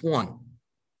represents one."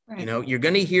 Right. You know, you're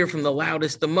going to hear from the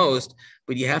loudest the most,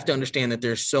 but you have to understand that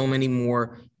there's so many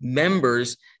more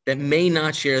members that may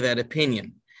not share that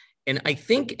opinion. And I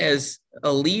think as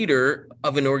a leader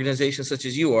of an organization such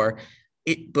as you are,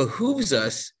 it behooves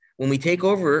us, when we take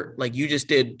over, like you just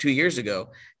did 2 years ago,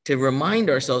 to remind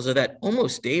ourselves of that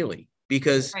almost daily,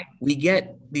 because right. We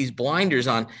get these blinders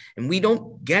on, and we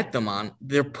don't get them on.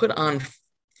 They're put on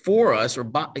for us, or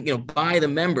by the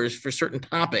members for certain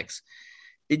topics.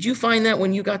 Did you find that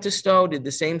when you got to Stowe, did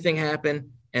the same thing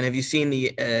happen? And have you seen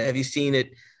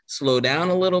it slow down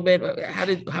a little bit?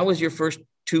 How was your first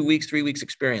 2 weeks, 3 weeks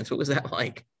experience? What was that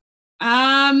like?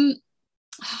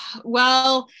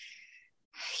 Well,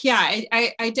 yeah,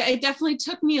 it definitely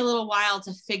took me a little while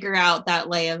to figure out that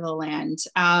lay of the land.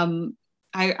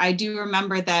 I do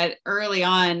remember that early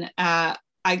on,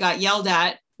 I got yelled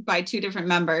at by two different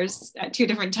members at two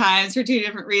different times for two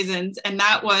different reasons. And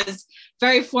that was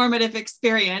very formative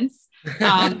experience.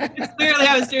 Clearly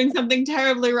I was doing something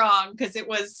terribly wrong because it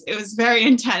was very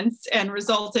intense and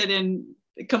resulted in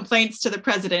complaints to the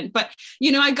president. But,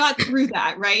 I got through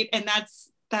that. Right. And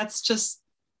that's just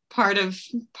part of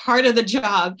the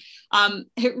job.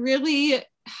 It really,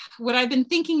 what I've been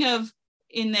thinking of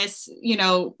in this,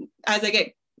 as I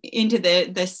get into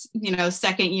this,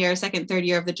 second, third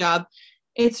year of the job,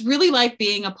 it's really like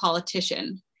being a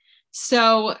politician.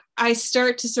 So I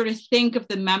start to sort of think of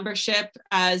the membership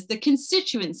as the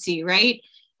constituency, right?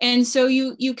 And so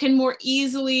you can more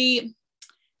easily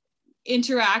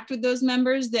interact with those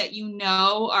members that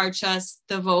are just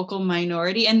the vocal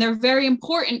minority, and they're very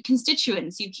important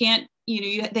constituents. You can't,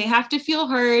 they have to feel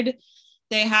heard.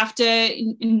 They have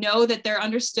to know that they're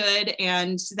understood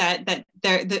and that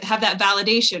they have that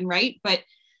validation, right?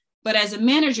 But as a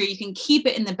manager, you can keep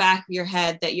it in the back of your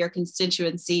head that your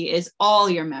constituency is all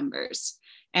your members.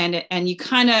 And you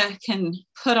kind of can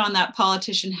put on that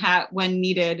politician hat when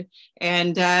needed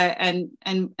and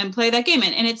play that game.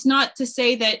 And it's not to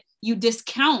say that you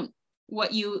discount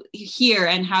what you hear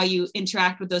and how you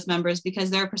interact with those members, because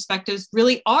their perspectives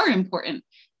really are important,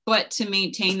 but to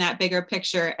maintain that bigger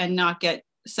picture and not get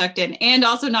sucked in, and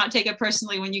also not take it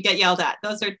personally when you get yelled at.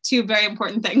 Those are two very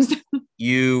important things.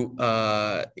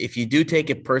 If you do take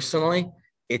it personally,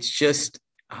 it's just,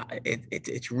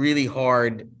 it's really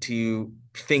hard to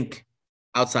think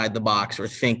outside the box or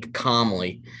think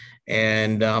calmly.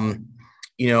 And, as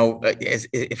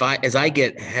I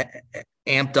get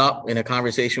amped up in a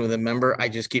conversation with a member, I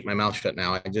just keep my mouth shut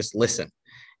now. I just listen,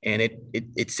 and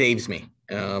it saves me.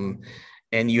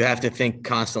 And you have to think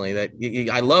constantly that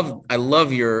I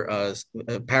love your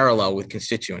parallel with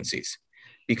constituencies,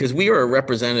 because we are a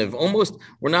representative.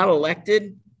 We're not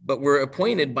elected, but we're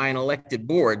appointed by an elected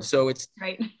board. So it's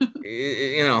right.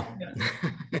 Yeah.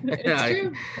 It's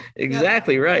true.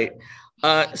 Exactly. Yeah. Right.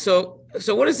 So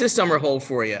what does this summer hold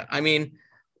for you? I mean,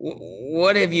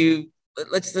 what have you?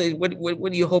 Let's say, what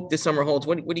do you hope this summer holds?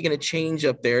 What are you going to change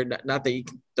up there? Not that you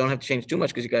don't have to change too much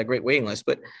because you got a great waiting list,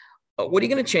 but what are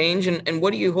you going to change? And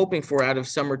what are you hoping for out of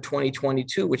summer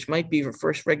 2022, which might be your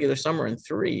first regular summer in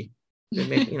 3?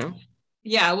 Maybe,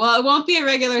 Yeah, well, it won't be a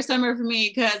regular summer for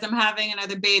me because I'm having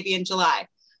another baby in July.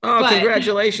 Oh, but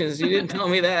congratulations. You didn't tell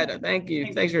me that. Thank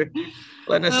you. Thanks for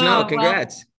letting us know.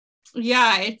 Congrats. Well,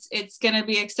 yeah, it's going to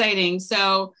be exciting.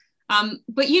 So,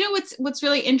 but what's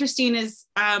really interesting is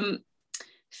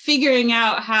figuring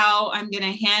out how I'm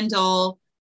going to handle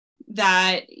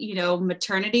that,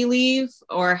 maternity leave,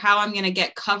 or how I'm going to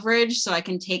get coverage so I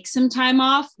can take some time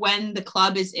off when the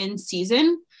club is in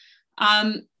season.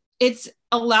 It's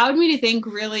allowed me to think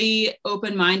really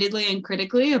open-mindedly and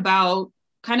critically about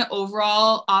kind of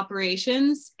overall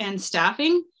operations and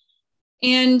staffing.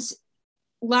 And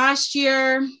last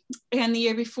year and the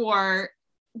year before,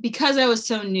 because I was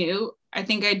so new, I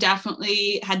think I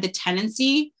definitely had the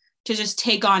tendency to just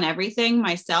take on everything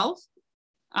myself.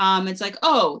 It's like,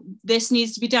 oh, this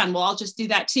needs to be done. Well, I'll just do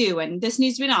that too. And this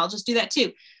needs to be done. I'll just do that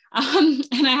too. And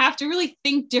I have to really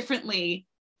think differently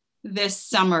this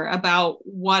summer about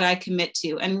what I commit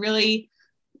to, and really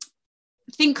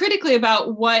think critically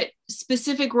about what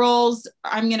specific roles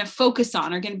I'm going to focus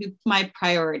on are going to be my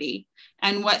priority,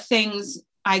 and what things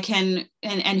I can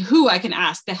and who I can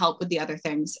ask to help with the other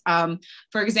things.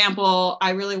 For example,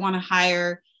 I really want to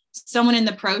hire someone in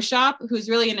the pro shop who's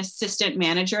really an assistant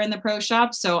manager in the pro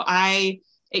shop. So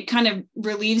it kind of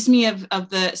relieves me of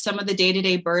some of the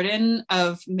day-to-day burden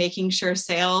of making sure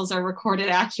sales are recorded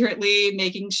accurately,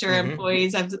 making sure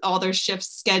employees have all their shifts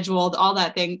scheduled, all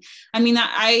that thing. I mean,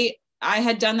 I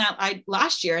had done that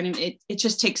last year, and it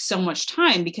just takes so much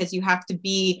time because you have to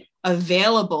be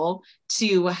available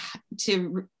to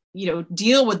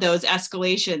deal with those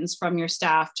escalations from your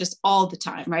staff just all the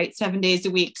time, right? 7 days a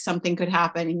week, something could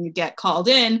happen and you get called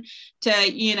in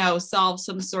to, solve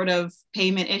some sort of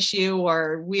payment issue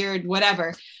or weird,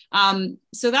 whatever.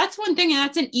 So that's one thing. And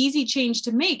that's an easy change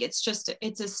to make. It's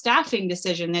a staffing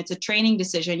decision. It's a training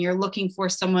decision. You're looking for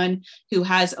someone who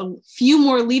has a few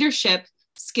more leadership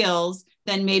skills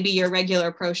than maybe your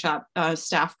regular pro shop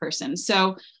staff person.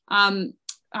 So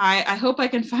I hope I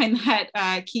can find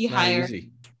that key hire.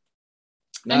 Easy.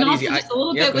 And also just a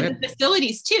little bit with the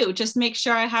facilities too, just make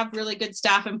sure I have really good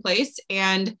staff in place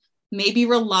and maybe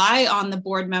rely on the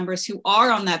board members who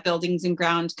are on that buildings and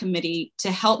ground committee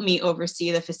to help me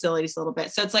oversee the facilities a little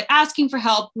bit. So it's like asking for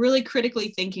help, really critically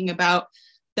thinking about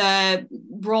the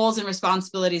roles and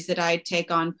responsibilities that I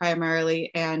take on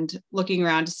primarily and looking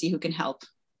around to see who can help.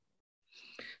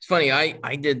 It's funny.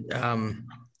 I did,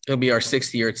 it'll be our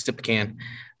 6th year at SIPCAN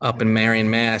up in Marion,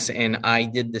 Mass. And I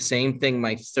did the same thing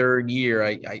my 3rd year.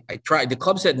 I tried, the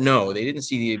club said no, they didn't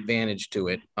see the advantage to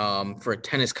it for a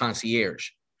tennis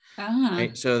concierge.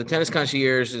 Right? So the tennis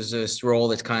concierge is this role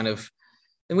that's kind of,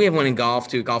 and we have one in golf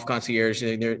too, golf concierge,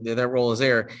 that role is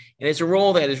there. And it's a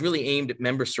role that is really aimed at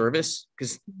member service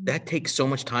because that takes so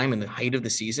much time in the height of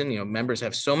the season. You know, members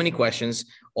have so many questions,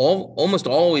 almost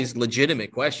always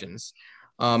legitimate questions.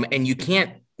 And you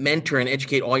can't mentor and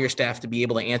educate all your staff to be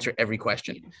able to answer every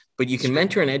question, but you can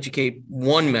mentor and educate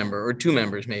one member or 2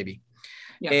 members maybe.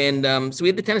 Yeah. And so we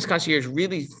had the tennis concierge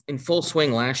really in full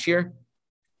swing last year.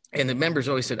 And the members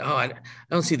always said, oh, I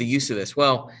don't see the use of this.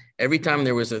 Well, every time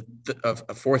there was a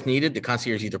 4th needed, the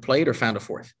concierge either played or found a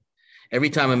 4th. Every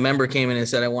time a member came in and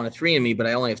said, I want a 3 in me, but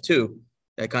I only have 2,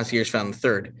 that concierge found the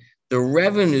 3rd. The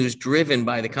revenues driven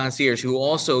by the concierge who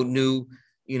also knew,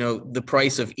 you know, the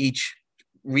price of each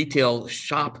retail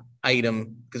shop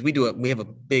item, because we have a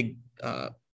big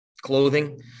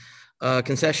clothing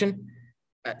concession.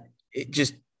 It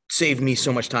just saved me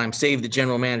so much time, saved the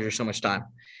general manager so much time.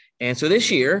 And so this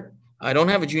year, I don't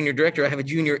have a junior director. I have a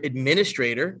junior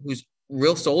administrator whose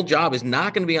real sole job is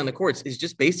not going to be on the courts, is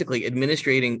just basically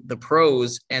administrating the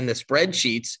pros and the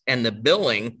spreadsheets and the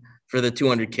billing for the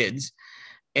 200 kids.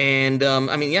 And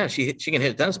I mean, yeah, she can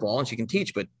hit a tennis ball and she can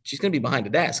teach, but she's going to be behind a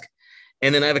desk.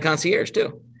 And then I have a concierge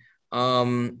too.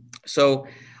 So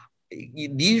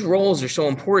these roles are so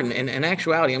important. And in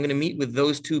actuality, I'm going to meet with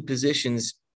those 2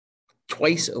 positions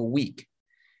twice a week,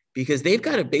 because they've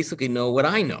got to basically know what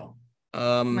I know.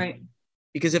 Right.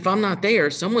 Because if I'm not there,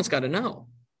 someone's got to know.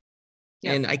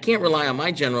 Yeah. And I can't rely on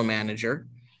my general manager.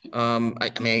 I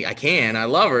mean, I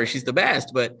love her. She's the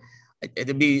best, but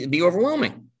it'd be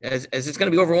overwhelming as it's going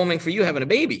to be overwhelming for you having a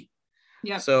baby.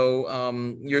 Yeah. So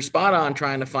you're spot on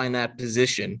trying to find that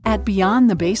position. At Beyond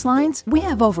the Baselines, we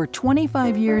have over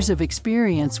 25 years of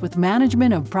experience with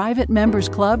management of private members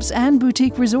clubs and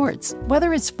boutique resorts.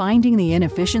 Whether it's finding the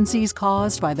inefficiencies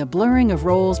caused by the blurring of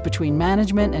roles between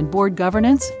management and board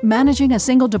governance, managing a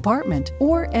single department,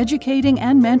 or educating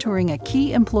and mentoring a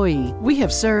key employee, we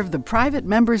have served the private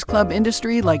members club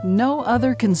industry like no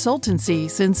other consultancy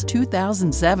since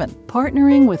 2007.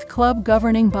 Partnering with club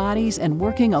governing bodies and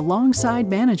working alongside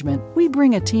management, we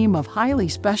bring a team of highly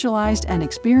specialized and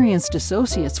experienced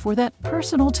associates for that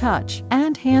personal touch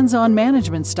and hands-on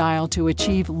management style to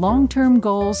achieve long-term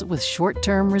goals with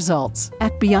short-term results.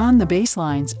 At Beyond the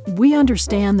Baselines, we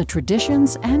understand the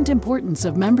traditions and importance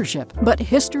of membership, but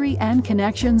history and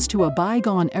connections to a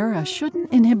bygone era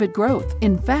shouldn't inhibit growth.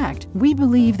 In fact, we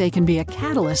believe they can be a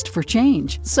catalyst for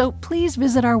change. So please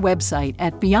visit our website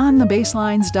at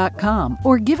beyondthebaselines.com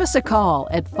or give us a call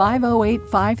at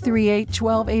 508-538-1288.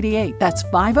 That's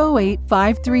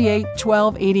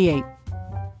 508-538-1288.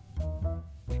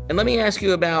 And let me ask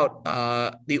you about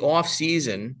the off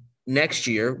season next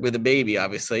year with a baby,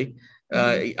 obviously.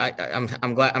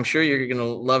 I'm sure you're going to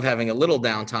love having a little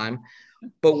downtime,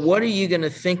 but what are you going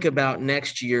to think about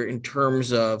next year in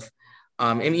terms of,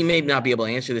 and you may not be able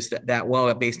to answer this that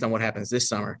well based on what happens this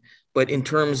summer, but in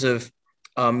terms of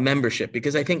membership,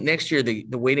 because I think next year the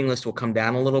waiting list will come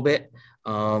down a little bit.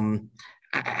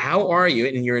 How are you?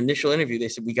 In your initial interview, they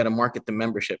said we got to market the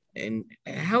membership. And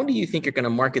how do you think you're going to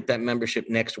market that membership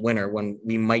next winter when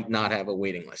we might not have a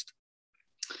waiting list?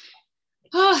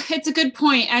 Oh, it's a good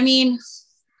point. I mean,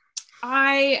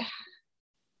 I'm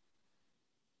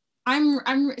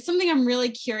something I'm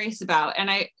really curious about.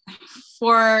 And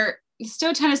for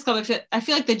Stowe Tennis Club, I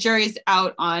feel like the jury's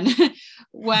out on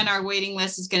when our waiting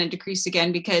list is going to decrease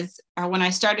again, because when I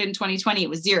started in 2020, it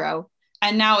was 0.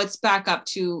 And now it's back up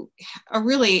to a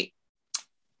really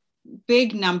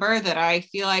big number that I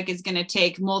feel like is going to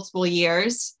take multiple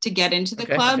years to get into the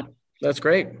club. That's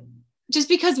great. Just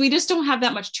because we just don't have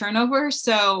that much turnover.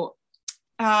 So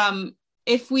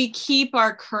if we keep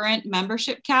our current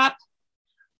membership cap,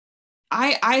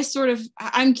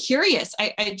 I'm curious.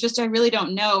 I really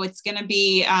don't know. It's going to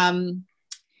be,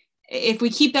 if we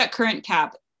keep that current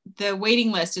cap, the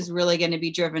waiting list is really going to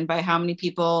be driven by how many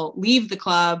people leave the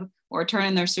club or turn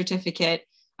in their certificate.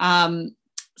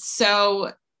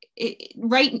 So as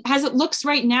it looks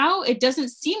right now, it doesn't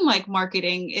seem like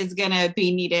marketing is going to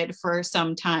be needed for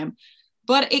some time,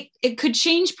 but it could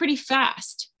change pretty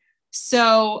fast.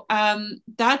 So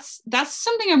that's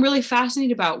something I'm really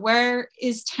fascinated about. Where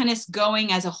is tennis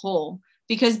going as a whole?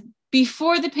 Because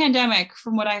before the pandemic,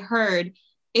 from what I heard,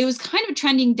 it was kind of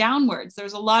trending downwards. There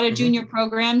was a lot of junior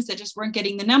programs that just weren't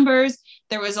getting the numbers.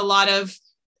 There was a lot of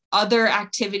other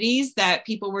activities that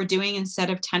people were doing instead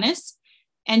of tennis.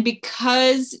 And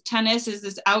because tennis is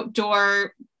this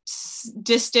outdoor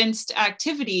distanced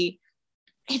activity,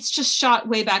 it's just shot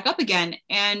way back up again.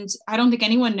 And I don't think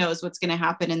anyone knows what's going to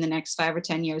happen in the next 5 or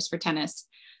 10 years for tennis.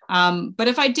 But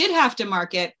if I did have to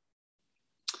mark it,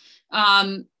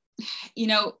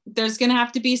 there's going to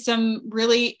have to be some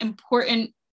really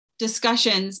important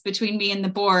discussions between me and the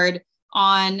board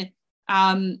on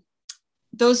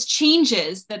those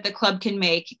changes that the club can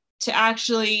make to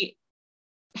actually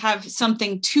have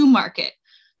something to market,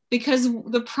 because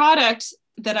the product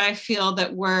that I feel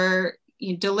that we're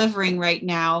delivering right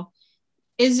now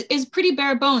is pretty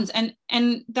bare bones, and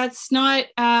that's not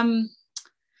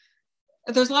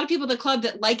there's a lot of people at the club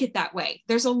that like it that way.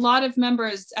 There's a lot of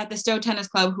members at the Stowe Tennis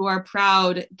Club who are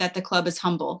proud that the club is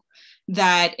humble,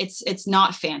 that it's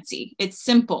not fancy, it's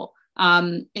simple,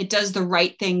 it does the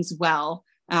right things well,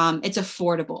 it's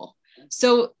affordable.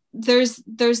 So there's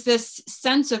this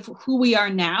sense of who we are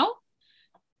now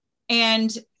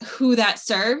and who that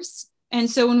serves. And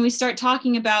so when we start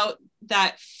talking about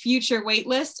that future wait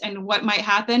list and what might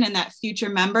happen and that future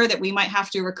member that we might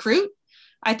have to recruit,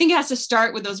 I think it has to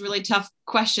start with those really tough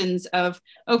questions of,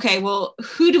 okay, well,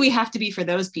 who do we have to be for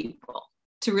those people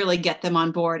to really get them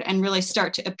on board and really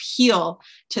start to appeal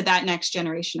to that next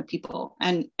generation of people?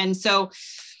 And so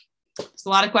there's a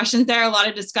lot of questions there, a lot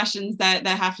of discussions that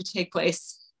have to take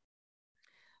place.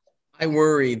 I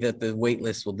worry that the wait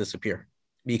list will disappear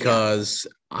because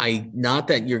not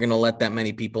that you're going to let that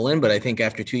many people in, but I think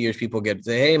after 2 years, people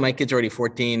say, hey, my kid's already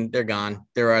 14. They're gone.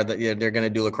 They're going to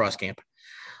do lacrosse camp.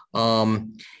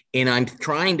 And I'm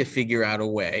trying to figure out a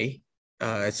way,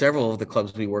 several of the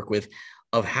clubs we work with,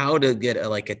 of how to get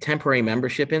a temporary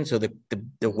membership in so that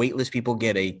the wait list people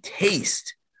get a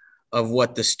taste of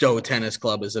what the Stowe Tennis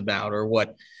Club is about, or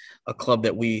what a club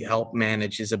that we help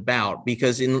manage is about.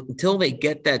 Because until they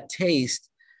get that taste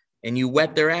and you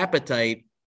whet their appetite,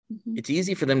 it's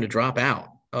easy for them to drop out.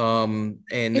 And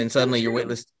then suddenly your wait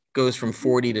list goes from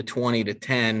 40 to 20 to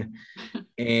 10,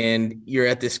 and you're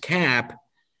at this cap.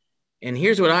 And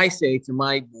here's what I say to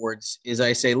my boards is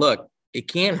I say, look, it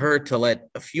can't hurt to let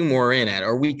a few more in.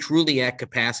 Are we truly at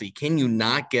capacity? Can you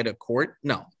not get a court?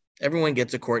 No, everyone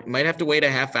gets a court. You might have to wait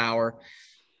a half hour,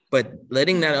 but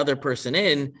letting that other person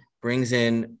in brings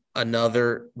in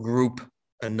another group,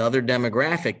 another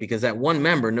demographic, because that one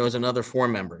member knows another 4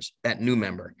 members, that new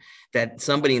member that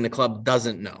somebody in the club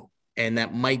doesn't know, and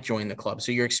that might join the club.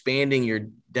 So you're expanding your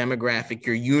demographic,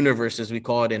 your universe, as we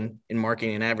call it in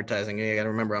marketing and advertising. You got to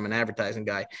remember, I'm an advertising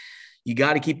guy. You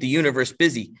got to keep the universe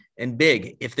busy and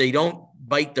big. If they don't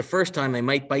bite the first time, they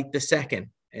might bite the second.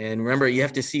 And remember, you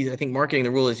have to see, I think marketing,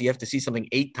 the rule is you have to see something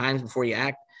 8 times before you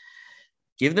act.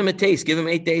 Give them a taste, give them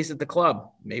 8 days at the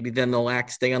club. Maybe then they'll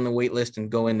act, stay on the wait list,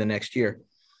 and go in the next year.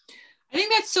 I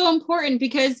think that's so important,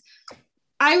 because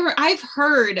I've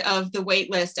heard of the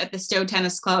wait list at the Stowe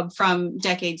Tennis Club from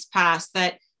decades past,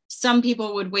 that some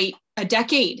people would wait a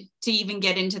decade to even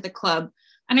get into the club.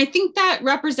 And I think that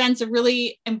represents a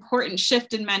really important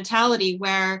shift in mentality,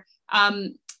 where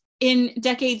in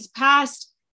decades past,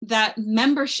 that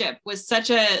membership was such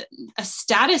a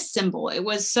status symbol. It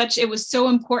was so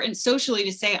important socially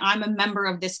to say, I'm a member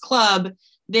of this club.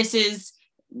 This is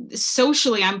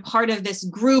socially, I'm part of this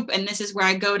group, and this is where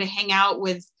I go to hang out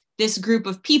with this group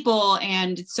of people.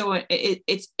 And so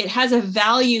it has a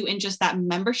value in just that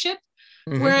membership.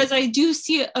 Mm-hmm. Whereas I do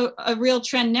see a real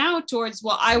trend now towards,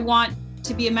 well, I want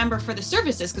to be a member for the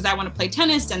services because I want to play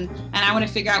tennis and I want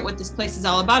to figure out what this place is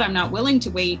all about. I'm not willing to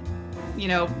wait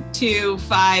 2,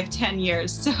 5, 10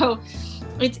 years. So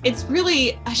it's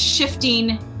really a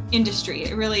shifting industry.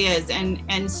 It really is.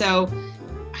 And so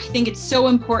I think it's so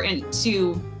important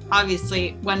to,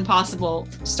 obviously, when possible,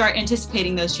 start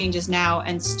anticipating those changes now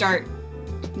and start,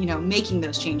 making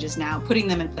those changes now, putting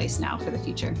them in place now for the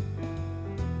future.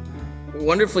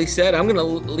 Wonderfully said. I'm going to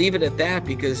leave it at that,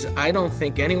 because I don't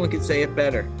think anyone could say it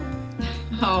better.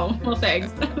 Oh, well,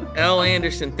 thanks. Elle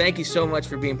Anderson, thank you so much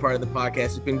for being part of the podcast.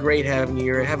 It's been great having you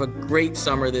here. Have a great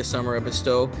summer this summer at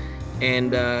Stowe,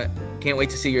 and can't wait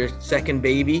to see your second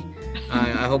baby.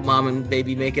 I hope mom and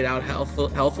baby make it out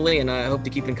healthily, and I hope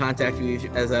to keep in contact with you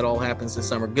as that all happens this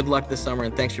summer. Good luck this summer,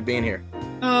 and thanks for being here.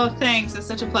 Oh, thanks. It's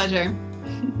such a pleasure.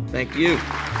 Thank you.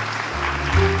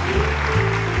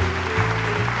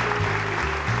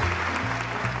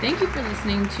 Thank you for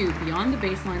listening to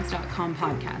BeyondTheBaselines.com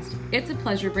podcast. It's a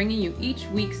pleasure bringing you each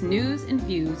week's news and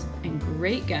views and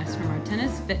great guests from our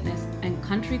tennis, fitness, and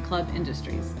country club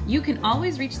industries. You can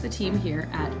always reach the team here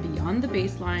at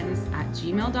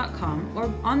BeyondTheBaselines@gmail.com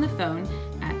or on the phone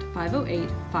at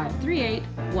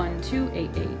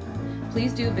 508-538-1288.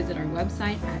 Please do visit our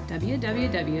website at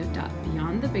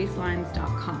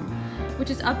www.beyondthebaselines.com,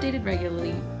 which is updated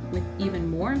regularly with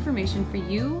even more information for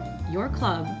you, your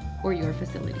club, or your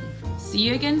facility. See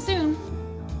you again soon.